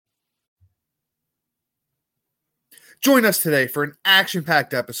Join us today for an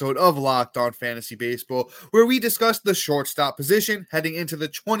action-packed episode of Locked On Fantasy Baseball, where we discuss the shortstop position heading into the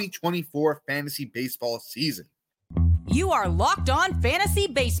 2024 fantasy baseball season. You are Locked On Fantasy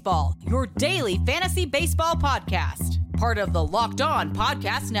Baseball, your daily fantasy baseball podcast. Part of the Locked On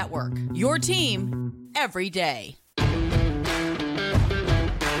Podcast Network, your team every day.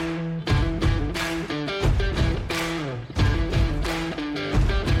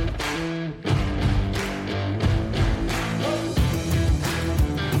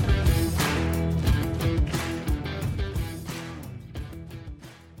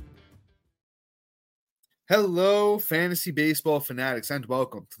 Hello, fantasy baseball fanatics, and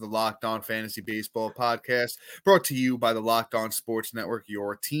welcome to the Locked On Fantasy Baseball podcast, brought to you by the Locked On Sports Network,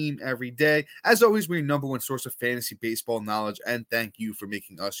 your team every day. As always, we're your number one source of fantasy baseball knowledge, and thank you for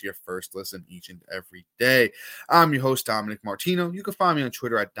making us your first listen each and every day. I'm your host, Dominic Martino. You can find me on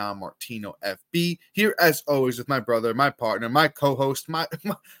Twitter at DomMartinoFB. Here, as always, with my brother, my partner, my co-host,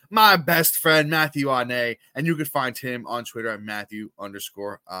 my best friend, Matthew Ane, and you can find him on Twitter at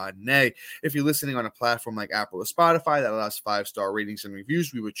Matthew_Ane. If you're listening on a platform like Apple or Spotify that allows 5-star ratings and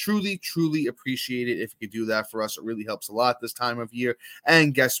reviews, we would truly appreciate it if you could do that for us. It really helps a lot this time of year.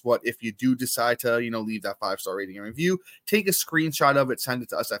 And guess what? If you do decide to, leave that 5-star rating and review, take a screenshot of it, send it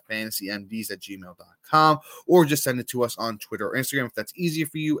to us at fantasymds@gmail.com, or just send it to us on Twitter or Instagram if that's easier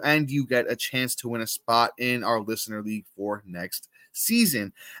for you, and you get a chance to win a spot in our listener league for next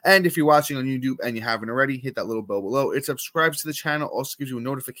season. And if you're watching on YouTube and you haven't already, hit that little bell below. It subscribes to the channel, also gives you a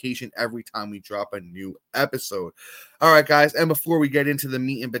notification every time we drop a new episode. All right, guys, and before we get into the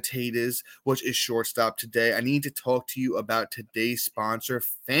meat and potatoes, which is Shortstop today, I need to talk to you about today's sponsor,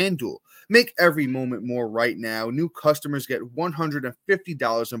 FanDuel. Make every moment more right now. New customers get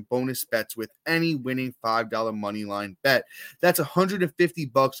 $150 in bonus bets with any winning $5 moneyline bet. That's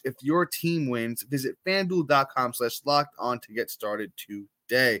 $150 if your team wins. Visit FanDuel.com/locked-on to get started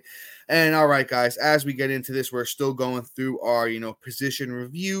today. And all right, guys, as we get into this, we're still going through our, position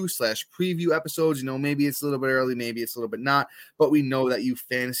review / preview episodes. Maybe it's a little bit early, maybe it's a little bit not, but we know that you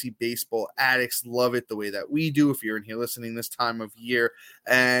fantasy baseball addicts love it the way that we do if you're in here listening this time of year.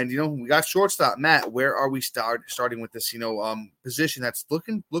 And, we got shortstop. Matt, where are we starting with this, position that's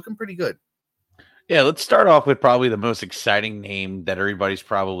looking pretty good? Yeah, let's start off with probably the most exciting name that everybody's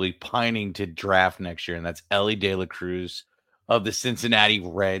probably pining to draft next year, and that's Elly De La Cruz of the Cincinnati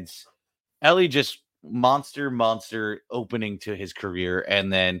Reds. Elly just monster opening to his career,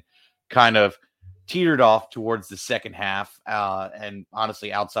 and then kind of teetered off towards the second half, and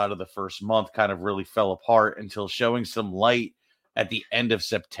honestly outside of the first month kind of really fell apart until showing some light at the end of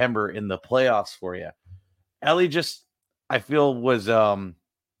September in the playoffs for you. Elly just, I feel, was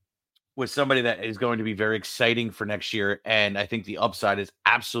somebody that is going to be very exciting for next year, and I think the upside is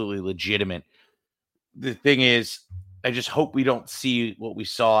absolutely legitimate. The thing is, I just hope we don't see what we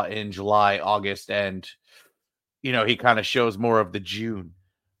saw in July, August, and, he kind of shows more of the June.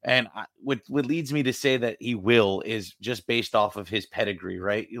 And what leads me to say that he will is just based off of his pedigree,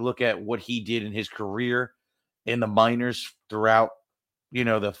 right? You look at what he did in his career in the minors throughout,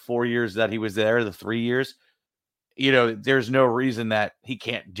 the 4 years that he was there, the 3 years. There's no reason that he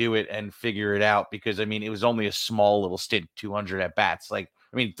can't do it and figure it out because, it was only a small little stint, 200 at bats.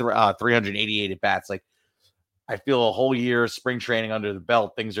 388 at bats. I feel a whole year of spring training under the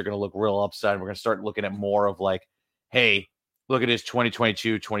belt, things are going to look real upside. We're going to start looking at more of hey, look at his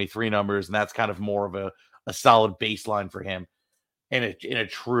 2022, 23 numbers. And that's kind of more of a solid baseline for him in a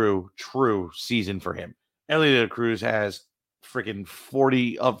true season for him. Elly De La Cruz has freaking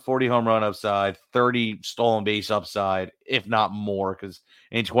 40 home run upside, 30 stolen base upside, if not more, because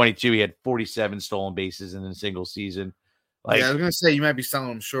in 22 he had 47 stolen bases in a single season. I was gonna say you might be selling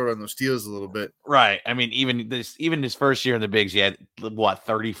him short on those steals a little bit, right? Even his first year in the bigs, he had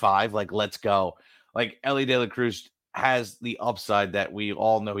 35. Let's go. Elly De La Cruz has the upside that we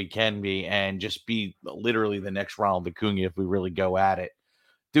all know he can be, and just be literally the next Ronald Acuna if we really go at it.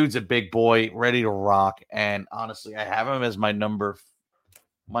 Dude's a big boy, ready to rock. And honestly, I have him as my number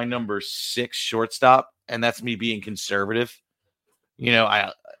 6 shortstop, and that's me being conservative.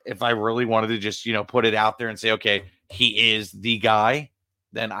 If I really wanted to just, put it out there and say, okay, he is the guy,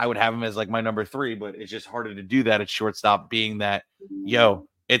 then I would have him as my number 3, but it's just harder to do that at shortstop, being that,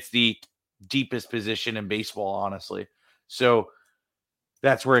 it's the deepest position in baseball, honestly. So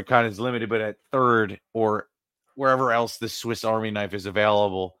that's where it kind of is limited. But at third or wherever else the Swiss Army knife is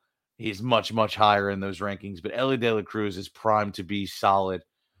available, he's much higher in those rankings. But Elly De La Cruz is primed to be solid.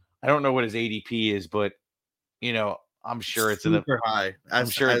 I don't know what his ADP is, but I'm sure it's super high. I'm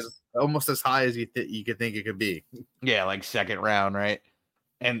sure it's almost as high as you could think it could be. Yeah, second round, right?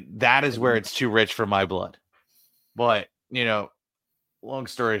 And that is where it's too rich for my blood. But, long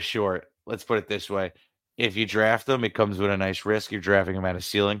story short, let's put it this way. If you draft them, it comes with a nice risk. You're drafting him at a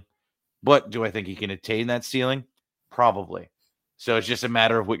ceiling. But do I think he can attain that ceiling? Probably. So it's just a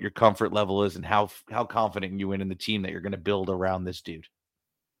matter of what your comfort level is and how confident you in the team that you're going to build around this dude.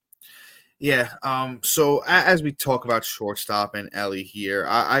 Yeah. So as we talk about shortstop and Ellie here,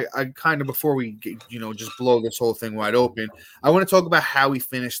 I kind of before we just blow this whole thing wide open, I want to talk about how we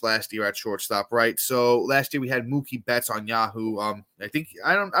finished last year at shortstop. Right. So last year we had Mookie Betts on Yahoo. I think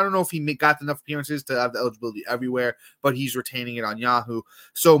I don't know if he got enough appearances to have the eligibility everywhere, but he's retaining it on Yahoo.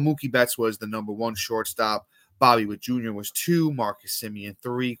 So Mookie Betts was the number one shortstop. Bobby Witt Jr. was 2, Marcus Semien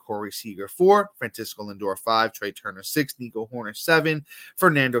 3, Corey Seager 4, Francisco Lindor 5, Trey Turner 6, Nico Horner 7,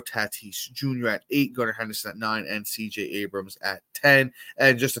 Fernando Tatis Jr. at 8, Gunnar Henderson at 9, and C.J. Abrams at 10.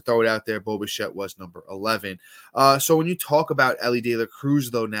 And just to throw it out there, Bo Bichette was number 11. So when you talk about Elly De La Cruz,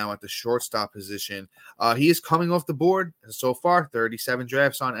 though, now at the shortstop position, he is coming off the board so far, 37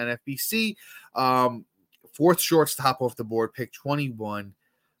 drafts on NFBC. Fourth shortstop off the board, pick 21.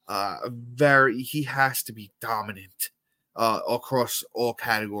 He has to be dominant across all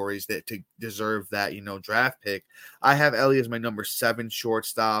categories that to deserve that draft pick. I have Ellie as my number 7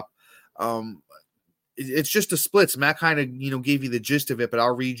 shortstop. It's just a splits. Matt kind of gave you the gist of it, but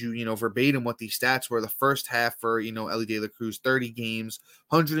I'll read you verbatim what these stats were. The first half for Elly De La Cruz, 30 games,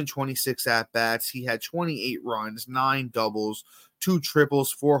 126 at bats. He had 28 runs, 9 doubles, 2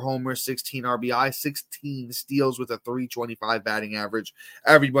 triples, 4 homers, 16 RBI, 16 steals with a 325 batting average.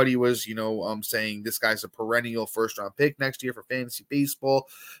 Everybody was, saying this guy's a perennial first-round pick next year for fantasy baseball.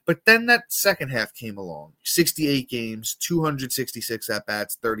 But then that second half came along. 68 games, 266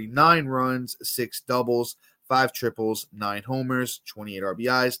 at-bats, 39 runs, 6 doubles, 5 triples, 9 homers, 28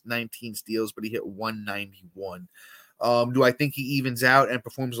 RBIs, 19 steals, but he hit 191. Do I think he evens out and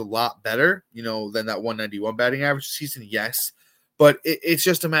performs a lot better, than that 191 batting average season? Yes. But it's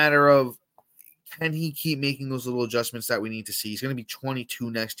just a matter of, can he keep making those little adjustments that we need to see? He's going to be 22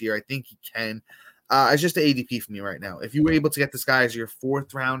 next year. I think he can. It's just the ADP for me right now. If you were able to get this guy as your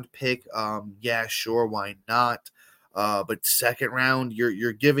 4th round pick, yeah, sure, why not? But second round,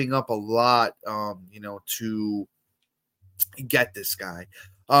 you're giving up a lot, to get this guy.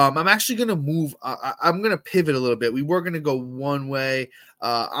 I'm actually going to move. I'm going to pivot a little bit. We were going to go one way.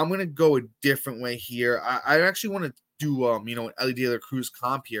 I'm going to go a different way here. I actually want to do Elly De La Cruz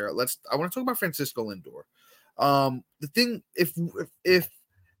comp here. I want to talk about Francisco Lindor. The thing, if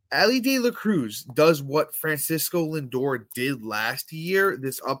Elly De La Cruz does what Francisco Lindor did last year,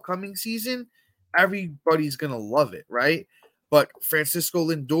 this upcoming season, everybody's gonna love it, right? But Francisco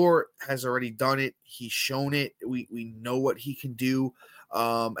Lindor has already done it. He's shown it. We know what he can do.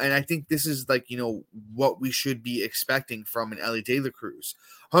 And I think this is what we should be expecting from an Elly De La Cruz.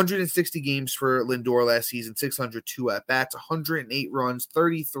 160 games for Lindor last season, 602 at-bats, 108 runs,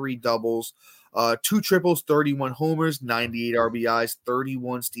 33 doubles, 2 triples, 31 homers, 98 RBIs,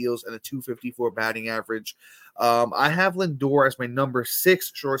 31 steals, and a 254 batting average. I have Lindor as my number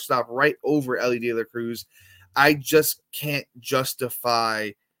 6 shortstop right over Elly De La Cruz. I just can't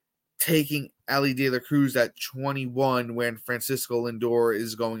justify taking Elly De La Cruz at 21 when Francisco Lindor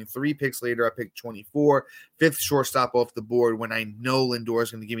is going 3 picks later. I picked 24, 5th shortstop off the board when I know Lindor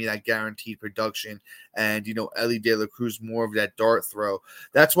is going to give me that guaranteed production and, Elly De La Cruz more of that dart throw.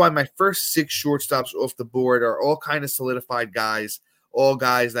 That's why my first 6 shortstops off the board are all kind of solidified guys, all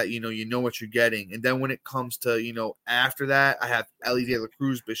guys that, you know what you're getting. And then when it comes to, after that, I have Elly De La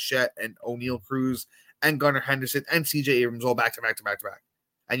Cruz, Bichette, and O'Neal Cruz, and Gunnar Henderson, and C.J. Abrams all back to back to back to back.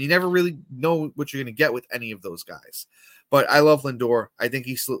 And you never really know what you're going to get with any of those guys. But I love Lindor. I think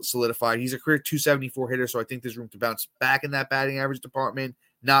he's solidified. He's a career 274 hitter, so I think there's room to bounce back in that batting average department.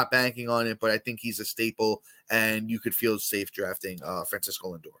 Not banking on it, but I think he's a staple, and you could feel safe drafting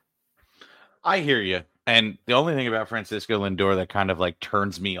Francisco Lindor. I hear you. And the only thing about Francisco Lindor that kind of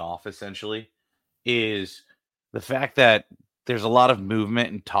turns me off, essentially, is the fact that there's a lot of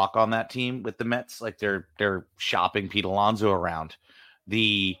movement and talk on that team with the Mets. They're shopping Pete Alonso around.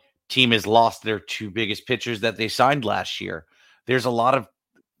 The team has lost their 2 biggest pitchers that they signed last year. There's a lot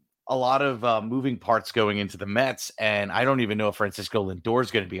of moving parts going into the Mets, and I don't even know if Francisco Lindor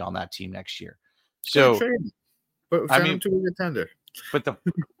is going to be on that team next year. So, but send him to a contender. But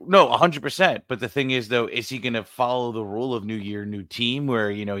 100%. But the thing is, though, is he going to follow the rule of new year, new team,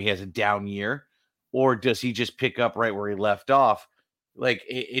 where he has a down year, or does he just pick up right where he left off?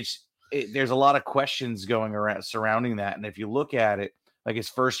 There's a lot of questions going around surrounding that, and if you look at it. His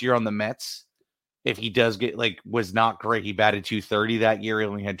first year on the Mets, if he does get was not great. He batted .230 that year. He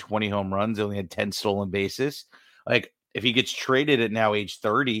only had 20 home runs. He only had 10 stolen bases. If he gets traded at now age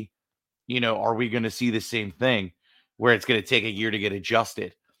 30, are we going to see the same thing? where it's going to take a year to get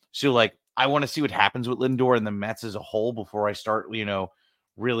adjusted. So, like, I want to see what happens with Lindor and the Mets as a whole before I start,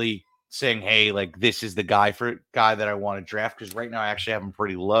 really saying, hey, like, this is the guy that I want to draft. Because right now I actually have him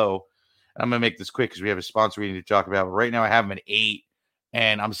pretty low. And I'm going to make this quick because we have a sponsor we need to talk about. But right now I have him at 8,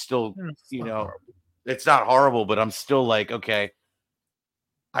 and I'm still, it's not horrible, but I'm still like, okay,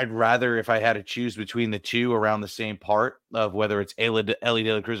 I'd rather, if I had to choose between the two around the same part of whether it's Ellie De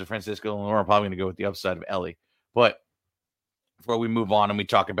La Cruz or Francisco Lindor, I'm probably going to go with the upside of Ellie. But before we move on and we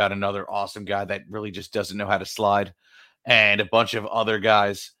talk about another awesome guy that really just doesn't know how to slide and a bunch of other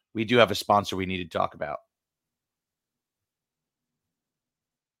guys, we do have a sponsor we need to talk about.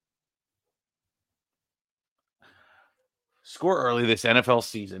 Score early this NFL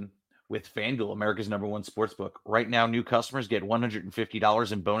season with FanDuel, America's #1 sportsbook. Right now, new customers get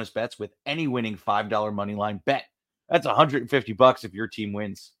 $150 in bonus bets with any winning $5 moneyline bet. That's $150 if your team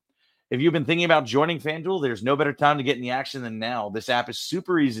wins. If you've been thinking about joining FanDuel, there's no better time to get in the action than now. This app is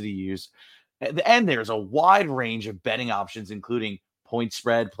super easy to use, and there's a wide range of betting options, including point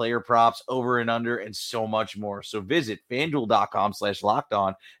spread, player props, over and under, and so much more. So visit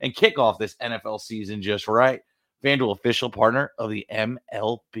FanDuel.com/lockedon and kick off this NFL season just right. FanDuel, official partner of the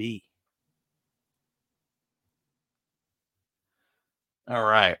MLB. All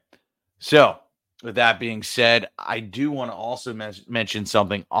right. So, with that being said, I do want to also mention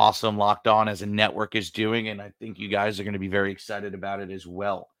something awesome Locked On as a network is doing, and I think you guys are going to be very excited about it as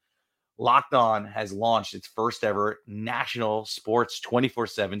well. Locked On has launched its first ever national sports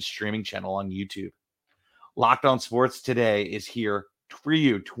 24/7 streaming channel on YouTube. Locked On Sports Today is here for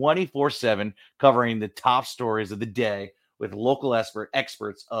you 24/7, covering the top stories of the day with local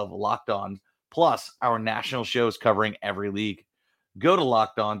experts of Locked On, plus our national shows covering every league. Go to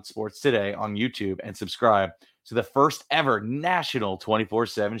Locked On Sports Today on YouTube and subscribe to the first ever national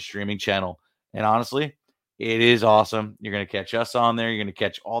 24/7 streaming channel. And honestly, it is awesome. You're going to catch us on there. You're going to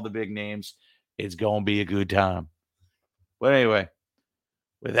catch all the big names. It's going to be a good time. But anyway,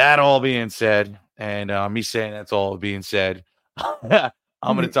 with that all being said, and me saying that's all being said,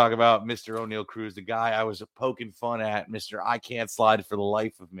 I'm going to talk about Mr. Oneil Cruz, the guy I was poking fun at, Mr. I can't slide for the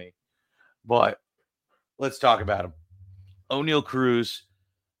life of me. But let's talk about him. Oneil Cruz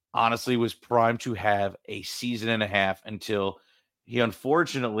honestly was primed to have a season and a half until he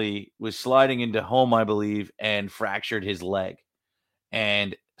unfortunately was sliding into home, I believe, and fractured his leg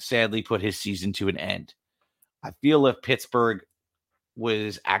and sadly put his season to an end. I feel if Pittsburgh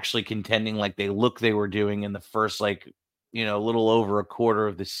was actually contending like they were doing in the first, little over a quarter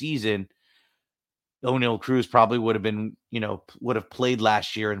of the season, Oneil Cruz probably would have played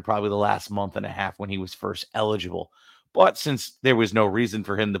last year and probably the last month and a half when he was first eligible. But since there was no reason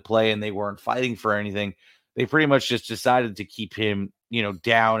for him to play and they weren't fighting for anything, they pretty much just decided to keep him,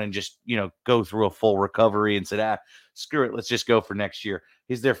 down and just, go through a full recovery and said, screw it, let's just go for next year.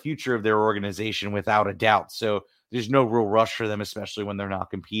 He's their future of their organization without a doubt. So there's no real rush for them, especially when they're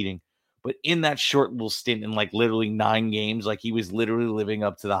not competing. But in that short little stint in literally 9 games, he was literally living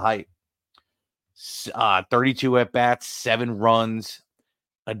up to the hype. 32 at-bats, 7 runs,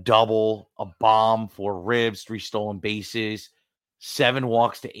 a double, a bomb, 4 ribs, 3 stolen bases, 7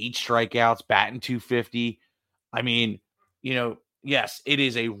 walks to 8 strikeouts, batting .250. I mean, yes, it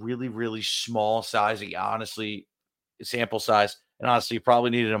is a really, really small size, sample size. And honestly, you probably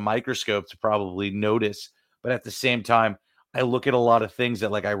needed a microscope to probably notice. But at the same time, I look at a lot of things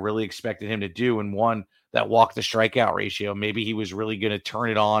that I really expected him to do. And one, that walk to strikeout ratio, maybe he was really going to turn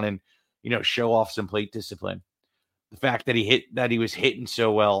it on and, show off some plate discipline. The fact that he was hitting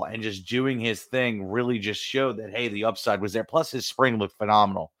so well and just doing his thing really just showed that, hey, the upside was there. Plus his spring looked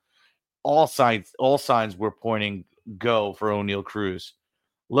phenomenal. All signs were pointing go for Oneil Cruz.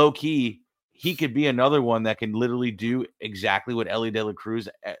 Low key, he could be another one that can literally do exactly what Ellie De La Cruz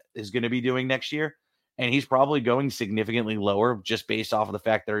is going to be doing next year. And he's probably going significantly lower just based off of the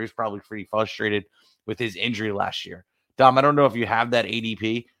fact that he was probably pretty frustrated with his injury last year. Dom, I don't know if you have that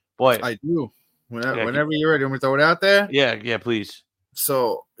ADP, but I do. Whenever you're ready, I'm going to throw it out there. Yeah, please.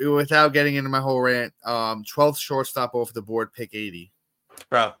 So, without getting into my whole rant, 12th shortstop off the board, pick 80.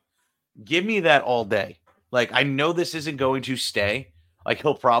 Bro, give me that all day. I know this isn't going to stay.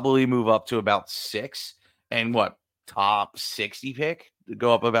 He'll probably move up to about 6 and top 60 pick,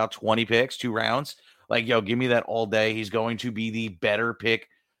 go up about 20 picks, 2 rounds. Give me that all day. He's going to be the better pick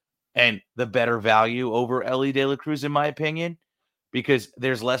and the better value over Ellie De La Cruz, in my opinion, because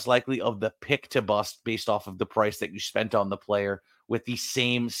there's less likely of the pick to bust based off of the price that you spent on the player with the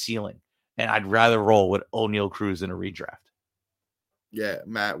same ceiling. And I'd rather roll with Oneil Cruz in a redraft. Yeah,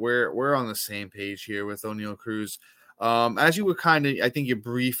 Matt, we're on the same page here with Oneil Cruz. As you were I think you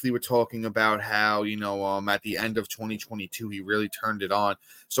briefly were talking about how, at the end of 2022, he really turned it on.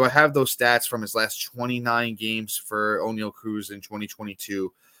 So I have those stats from his last 29 games for Oneil Cruz in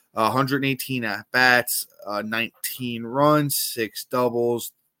 2022. 118 at-bats, 19 runs, 6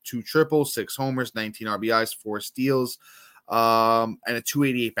 doubles, 2 triples, 6 homers, 19 RBIs, 4 steals, and a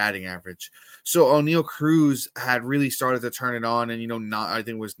 288 batting average. So Oneil Cruz had really started to turn it on, and I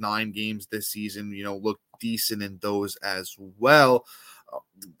think it was 9 games this season. Looked decent in those as well.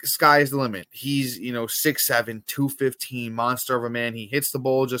 Sky is the limit. He's 6'7", 215, monster of a man. He hits the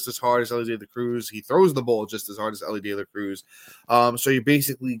ball just as hard as Elly De La Cruz. He throws the ball just as hard as Elly De La Cruz. So you're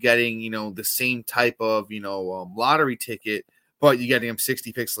basically getting the same type of lottery ticket, but you're getting him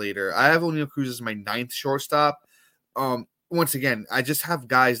 60 picks later. I have Oneil Cruz as my 9th shortstop. Once again, I just have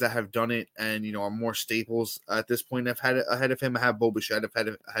guys that have done it and, are more staples at this point. I've had it ahead of him. I have Bo Bichette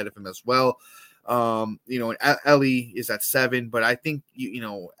ahead of him as well. And Elly is at 7, but I think,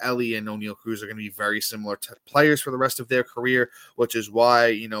 Elly and Oneil Cruz are going to be very similar players for the rest of their career, which is why,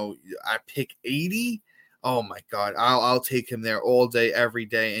 I pick 80. Oh my God, I'll take him there all day, every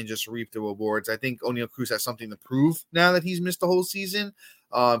day, and just reap the rewards. I think Oneil Cruz has something to prove now that he's missed the whole season.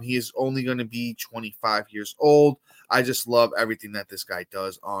 He is only going to be 25 years old. I just love everything that this guy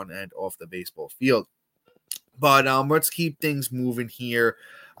does on and off the baseball field. But let's keep things moving here.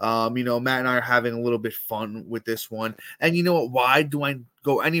 Matt and I are having a little bit fun with this one. And you know what? Why do I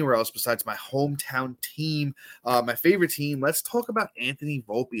go anywhere else besides my hometown team, my favorite team? Let's talk about Anthony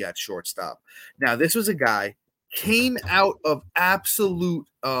Volpe at shortstop. Now, this was a guy came out of absolute,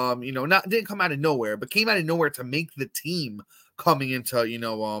 didn't come out of nowhere, but came out of nowhere to make the team coming into,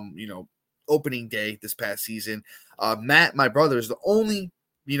 opening day this past season. Matt, my brother, is the only,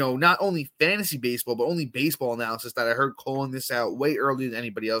 not only fantasy baseball, but only baseball analysis that I heard calling this out way earlier than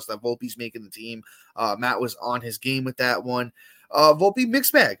anybody else that Volpe's making the team. Matt was on his game with that one. Volpe,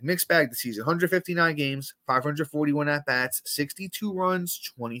 mixed bag this season. 159 games, 541 at-bats, 62 runs,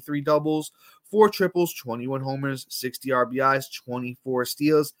 23 doubles, 4 triples, 21 homers, 60 RBIs, 24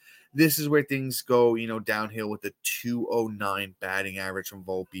 steals. This is where things go, downhill with the 209 batting average from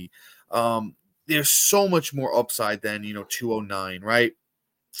Volpe. There's so much more upside than, 209, right?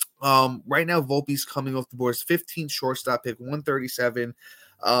 Right now, Volpe's coming off the board as 15th shortstop pick, 137.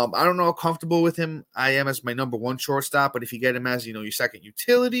 I don't know how comfortable with him I am as my number 1 shortstop, but if you get him as, your second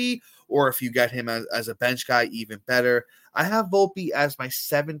utility, or if you get him as a bench guy, even better. I have Volpe as my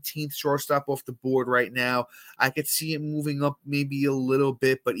 17th shortstop off the board right now. I could see him moving up maybe a little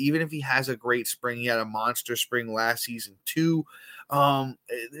bit, but even if he has a great spring, he had a monster spring last season too.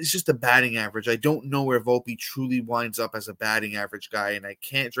 It's just a batting average. I don't know where Volpe truly winds up as a batting average guy, and I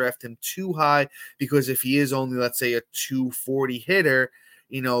can't draft him too high because if he is only, let's say, a 240 hitter,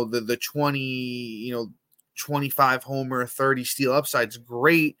 the 25 homer, 30 steal upside is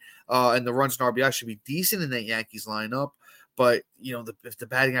great, and the runs and RBI should be decent in that Yankees lineup. But, if the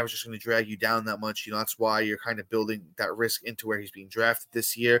batting average is going to drag you down that much, that's why you're kind of building that risk into where he's being drafted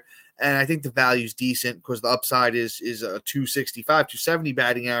this year. And I think the value is decent because the upside is a 265, 270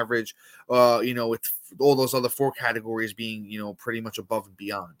 batting average, with all those other 4 categories being, pretty much above and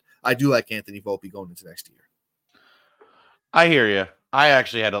beyond. I do like Anthony Volpe going into next year. I hear you. I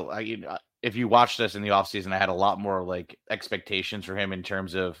actually had if you watched this in the offseason, I had a lot more expectations for him in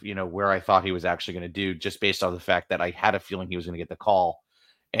terms of, where I thought he was actually going to do, just based on the fact that I had a feeling he was going to get the call.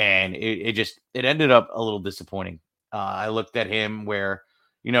 And it ended up a little disappointing. I looked at him where,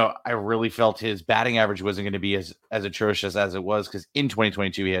 I really felt his batting average wasn't going to be as atrocious as it was, because in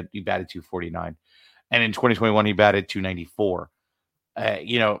 2022 he batted 249, and in 2021 he batted 294.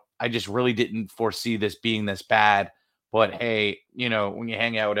 I just really didn't foresee this being this bad. But hey, when you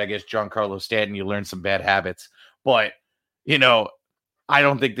hang out with, I guess, Giancarlo Stanton, you learn some bad habits. But, I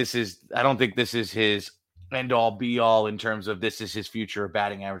don't think this is his end all be all in terms of this is his future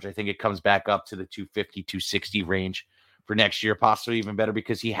batting average. I think it comes back up to the 250, 260 range for next year, possibly even better,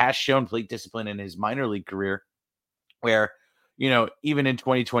 because he has shown plate discipline in his minor league career where, even in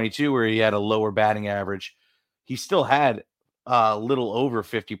 2022, where he had a lower batting average, he still had a little over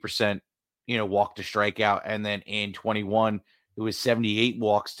 50%, walk to strikeout. And then in 21, it was 78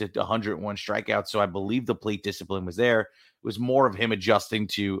 walks to 101 strikeouts. So I believe the plate discipline was there. It was more of him adjusting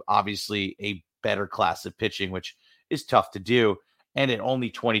to obviously a better class of pitching, which is tough to do. And at only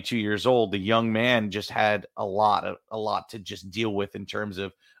 22 years old, the young man just had a lot to just deal with in terms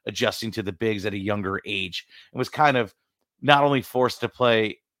of adjusting to the bigs at a younger age, and was kind of not only forced to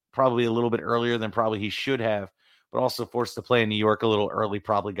play probably a little bit earlier than probably he should have, but also forced to play in New York a little early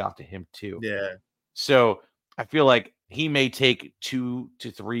probably got to him too. Yeah. So I feel like he may take 2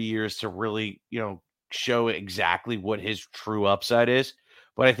 to 3 years to really, show exactly what his true upside is.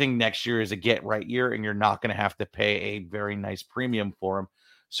 But I think next year is a get right year, and you're not going to have to pay a very nice premium for him.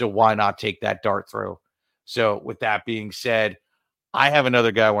 So why not take that dart throw? So with that being said, I have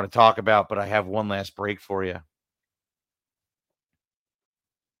another guy I want to talk about, but I have one last break for you.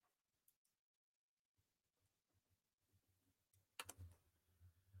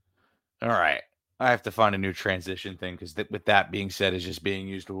 All right. I have to find a new transition thing because with that being said, is just being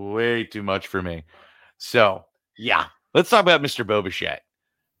used way too much for me. So yeah, let's talk about Mr. Bo Bichette.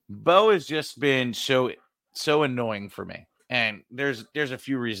 Bo has just been so annoying for me, and there's a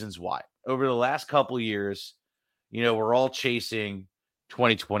few reasons why. Over the last couple years, we're all chasing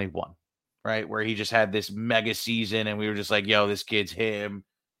 2021, right? Where he just had this mega season, and we were just like, "Yo, this kid's him.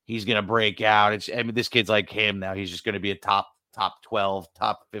 He's gonna break out." This kid's like him now. He's just gonna be a top 12,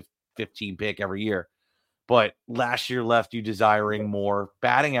 top 15 pick every year. But last year left you desiring more.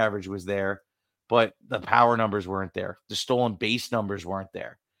 Batting average was there, but the power numbers weren't there. The stolen base numbers weren't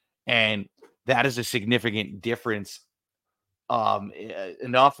there. And that is a significant difference.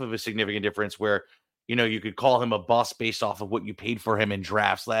 Enough of a significant difference where, you could call him a bust based off of what you paid for him in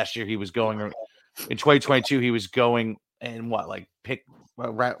drafts. Last year, he was going in 2022, he was going in what, like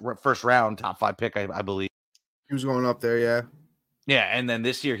first round, top 5 pick, I believe. He was going up there, yeah. Yeah, and then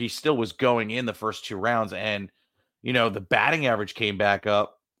this year he still was going in the first 2 rounds, and the batting average came back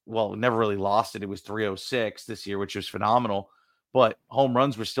up. Well, never really lost it. It was 306 this year, which was phenomenal. But home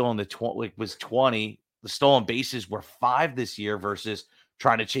runs were still in the 20. The stolen bases were 5 this year versus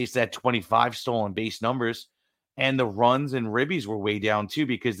trying to chase that 25 stolen base numbers. And the runs and ribbies were way down too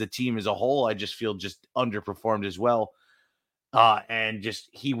because the team as a whole, I just feel, just underperformed as well. And just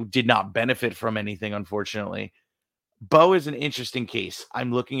he did not benefit from anything, unfortunately. Bo is an interesting case.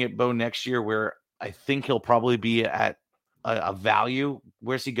 I'm looking at Bo next year where I think he'll probably be at a value.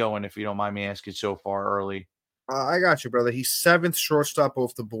 Where's he going, if you don't mind me asking, so far early? I got you, brother. He's 7th shortstop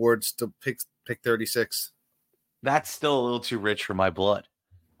off the boards to pick 36. That's still a little too rich for my blood.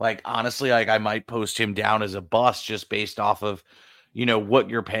 Like, honestly, like I might post him down as a bust just based off of, what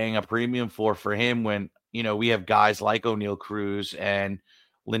you're paying a premium for him when, we have guys like O'Neal Cruz and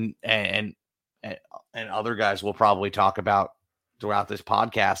Lynn and other guys we'll probably talk about throughout this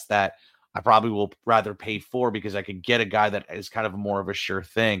podcast that I probably will rather pay for because I could get a guy that is kind of more of a sure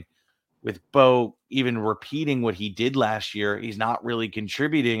thing. With Bo even repeating what he did last year, he's not really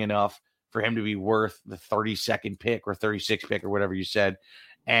contributing enough for him to be worth the 32nd pick or 36th pick or whatever you said.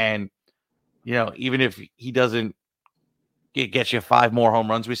 And, even if he doesn't get you 5 more home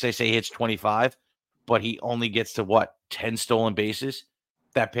runs, we say he hits 25, but he only gets to 10 stolen bases.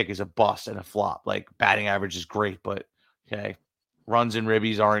 That pick is a bust and a flop. Like, batting average is great, but okay, runs and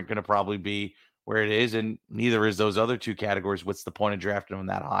ribbies aren't going to probably be where it is, and neither is those other 2 categories. What's the point of drafting him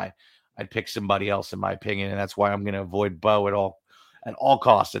that high? I'd pick somebody else, in my opinion, and that's why I'm going to avoid Bo at all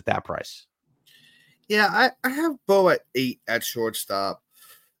costs at that price. Yeah, I have Bo at 8 at shortstop.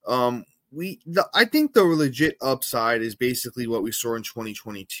 I think the legit upside is basically what we saw in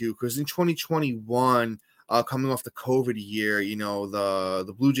 2022, because in 2021, coming off the COVID year,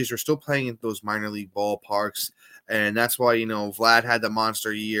 the Blue Jays were still playing in those minor league ballparks, and that's why Vlad had the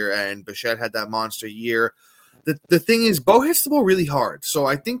monster year and Bichette had that monster year. The thing is, Bo hits the ball really hard, so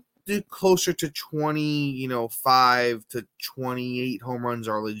I think closer to 25 to 28 home runs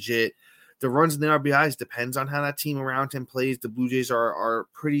are legit. The runs and the RBIs depends on how that team around him plays. The Blue Jays are a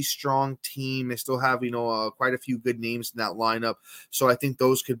pretty strong team. They still have, quite a few good names in that lineup. So I think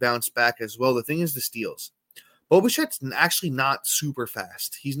those could bounce back as well. The thing is the steals. Bo Bichette's actually not super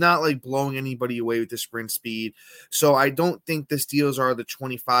fast. He's not like blowing anybody away with the sprint speed. So I don't think the steals are the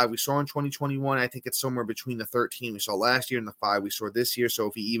 25 we saw in 2021. I think it's somewhere between the 13 we saw last year and the 5 we saw this year. So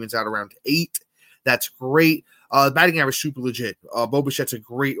if he evens out around 8, that's great. Batting average super legit. Bo Bichette's a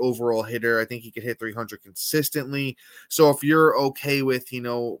great overall hitter. I think he could hit 300 consistently. So if you're okay with,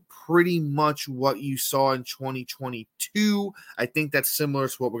 pretty much what you saw in 2022, I think that's similar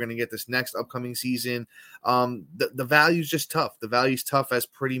to what we're going to get this next upcoming season. The value's just tough. The value's tough as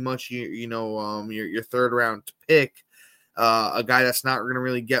pretty much your 3rd round pick. A guy that's not going to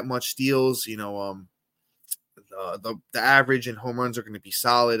really get much steals. The average and home runs are going to be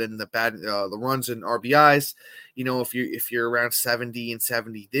solid, and the runs and RBIs, if you're around 70 and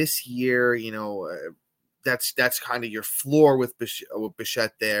 70 this year, that's kind of your floor with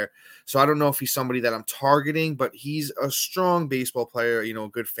Bichette there. So I don't know if he's somebody that I'm targeting, but he's a strong baseball player, a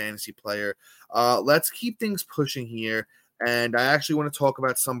good fantasy player. Let's keep things pushing here, and I actually want to talk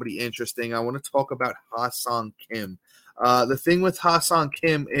about somebody interesting. I want to talk about Ha-Seong Kim. The thing with Ha-Seong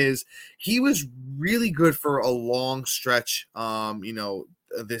Kim is he was really good for a long stretch,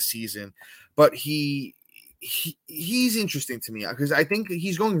 this season. but he's interesting to me because I think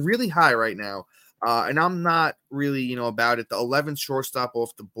he's going really high right now. And I'm not really, about it. The 11th shortstop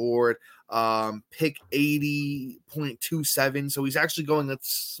off the board, pick 80.27. So he's actually going a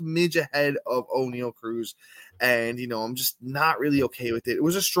smidge ahead of O'Neal Cruz. And, I'm just not really okay with it. It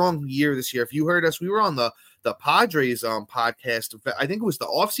was a strong year this year. If you heard us, we were on the Padres podcast. I think it was the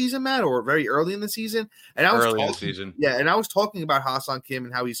offseason, Matt, or very early in the season. And I was early in the season. Yeah, and I was talking about Ha-Seong Kim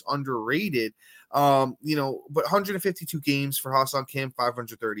and how he's underrated. But 152 games for Ha-Seong Kim,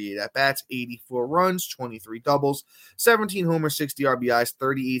 538 at bats, 84 runs, 23 doubles, 17 homers, 60 RBIs,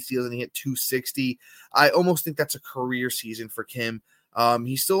 38 steals, and he hit 260. I almost think that's a career season for Kim.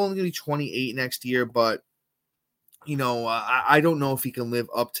 He's still only going to be 28 next year, but I don't know if he can live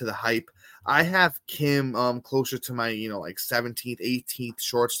up to the hype. I have Kim closer to my, like 17th, 18th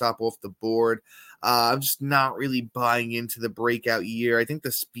shortstop off the board. I'm just not really buying into the breakout year. I think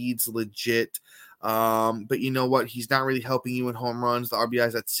the speed's legit. But you know what? He's not really helping you in home runs. The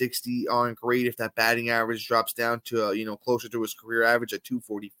RBIs at 60 aren't great. If that batting average drops down to, closer to his career average at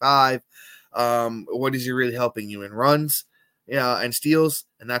 245, what is he really helping you in runs and steals?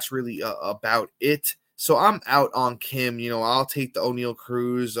 And that's really about it. So I'm out on Kim. I'll take the O'Neal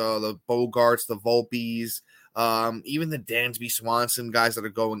Cruz, the Bogarts, the Volpes, even the Dansby Swanson guys that are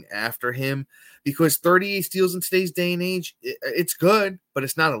going after him, because 38 steals in today's day and age, it's good, but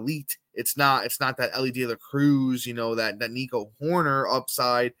it's not elite. It's not that Ellie De La Cruz, that Nico Horner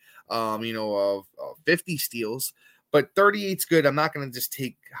upside, of 50 steals. But 38's good. I'm not going to just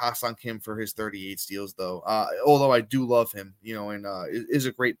take Ha-Seong Kim for his 38 steals, though. Although I do love him, and is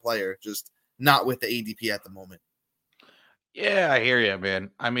a great player, just not with the ADP at the moment. Yeah, I hear you, man.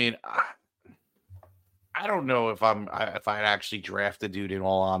 I mean, I don't know if I'd actually draft the dude, in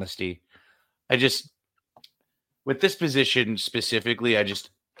all honesty. With this position specifically,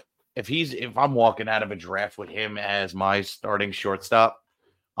 if I'm walking out of a draft with him as my starting shortstop,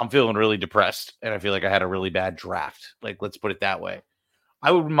 I'm feeling really depressed, and I feel like I had a really bad draft. Like, let's put it that way.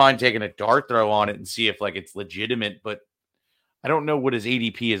 I wouldn't mind taking a dart throw on it and see if it's legitimate, but I don't know what his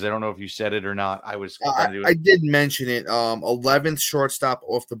ADP is. I don't know if you said it or not. I did mention it. 11th shortstop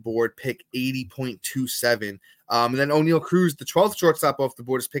off the board, pick 80.27. And then O'Neal Cruz, the 12th shortstop off the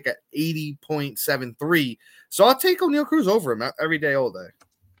board, is pick at 80.73. So I'll take O'Neal Cruz over him every day, all day.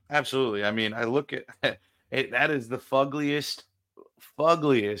 Absolutely. I mean, I look at it, that is the fuggliest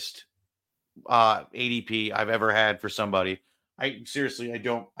ADP I've ever had for somebody. I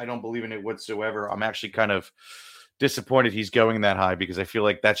don't believe in it whatsoever. I'm actually kind of disappointed he's going that high, because I feel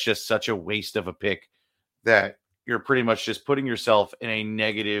like that's just such a waste of a pick, that you're pretty much just putting yourself in a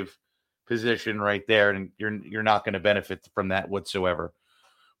negative position right there, and you're not going to benefit from that whatsoever.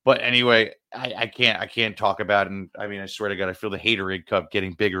 But anyway, I can't talk about it. And I mean, I swear to God, I feel the haterade cup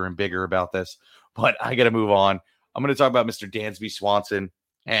getting bigger and bigger about this, but I got to move on. I'm going to talk about Mr. Dansby Swanson,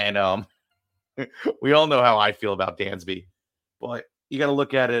 and we all know how I feel about Dansby, but you got to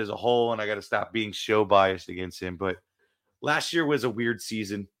look at it as a whole, and I got to stop being show biased against him. But last year was a weird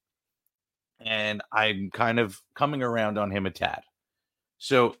season, and I'm kind of coming around on him a tad.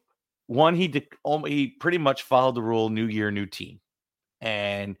 So, one, he pretty much followed the rule: new year, new team,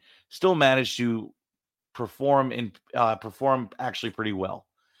 and still managed to perform actually pretty well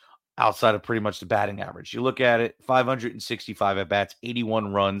outside of pretty much the batting average. You look at it: 565 at bats,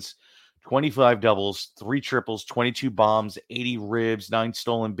 81 runs, 25 doubles, 3 triples, 22 bombs, 80 ribs, 9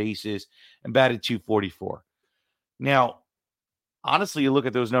 stolen bases, and batted .244. Now, honestly, you look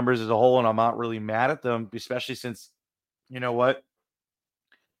at those numbers as a whole, and I'm not really mad at them, especially since, you know what?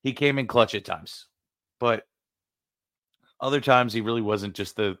 He came in clutch at times. But other times, he really wasn't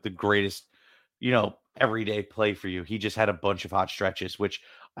just the greatest, everyday play for you. He just had a bunch of hot stretches, which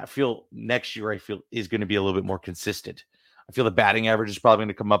I feel next year is going to be a little bit more consistent. I feel the batting average is probably going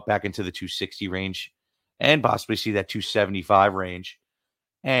to come up back into the 260 range and possibly see that 275 range.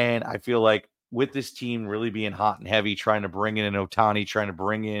 And I feel like with this team really being hot and heavy, trying to bring in an Ohtani, trying to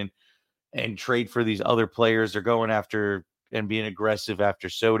bring in and trade for these other players, they're going after and being aggressive after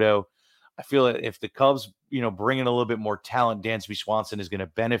Soto. I feel that if the Cubs, bring in a little bit more talent, Dansby Swanson is going to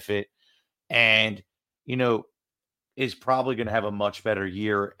benefit and, is probably going to have a much better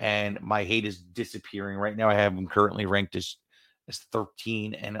year. And my hate is disappearing right now. I have him currently ranked as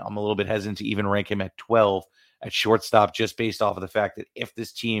 13, and I'm a little bit hesitant to even rank him at 12 at shortstop, just based off of the fact that if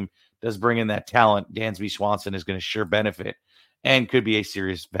this team does bring in that talent, Dansby Swanson is going to sure benefit and could be a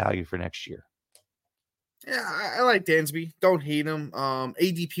serious value for next year. Yeah, I like Dansby. Don't hate him.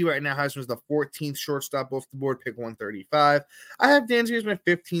 ADP right now has him as the 14th shortstop off the board, pick 135. I have Dansby as my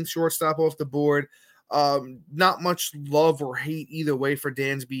 15th shortstop off the board. Not much love or hate either way for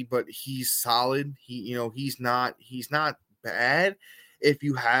Dansby, but he's solid. He's not bad. If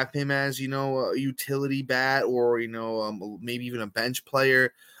you have him as, a utility bat or, maybe even a bench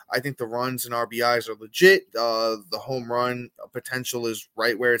player, I think the runs and RBIs are legit. The home run potential is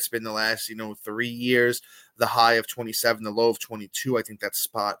right where it's been the last, 3 years. The high of 27, the low of 22. I think that's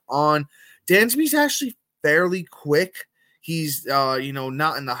spot on. Dansby's actually fairly quick. He's, not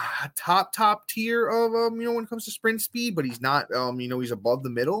in the top tier of, when it comes to sprint speed, but he's not, he's above the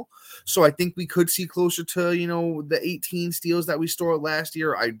middle. So I think we could see closer to, the 18 steals that we stored last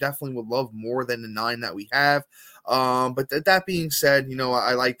year. I definitely would love more than the 9 that we have. But that being said,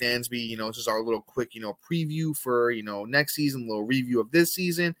 I like Dansby. This is our little quick, preview for, next season, a little review of this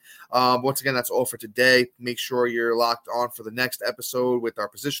season. Once again, that's all for today. Make sure you're locked on for the next episode with our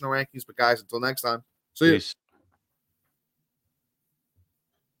positional rankings. But guys, until next time, see you.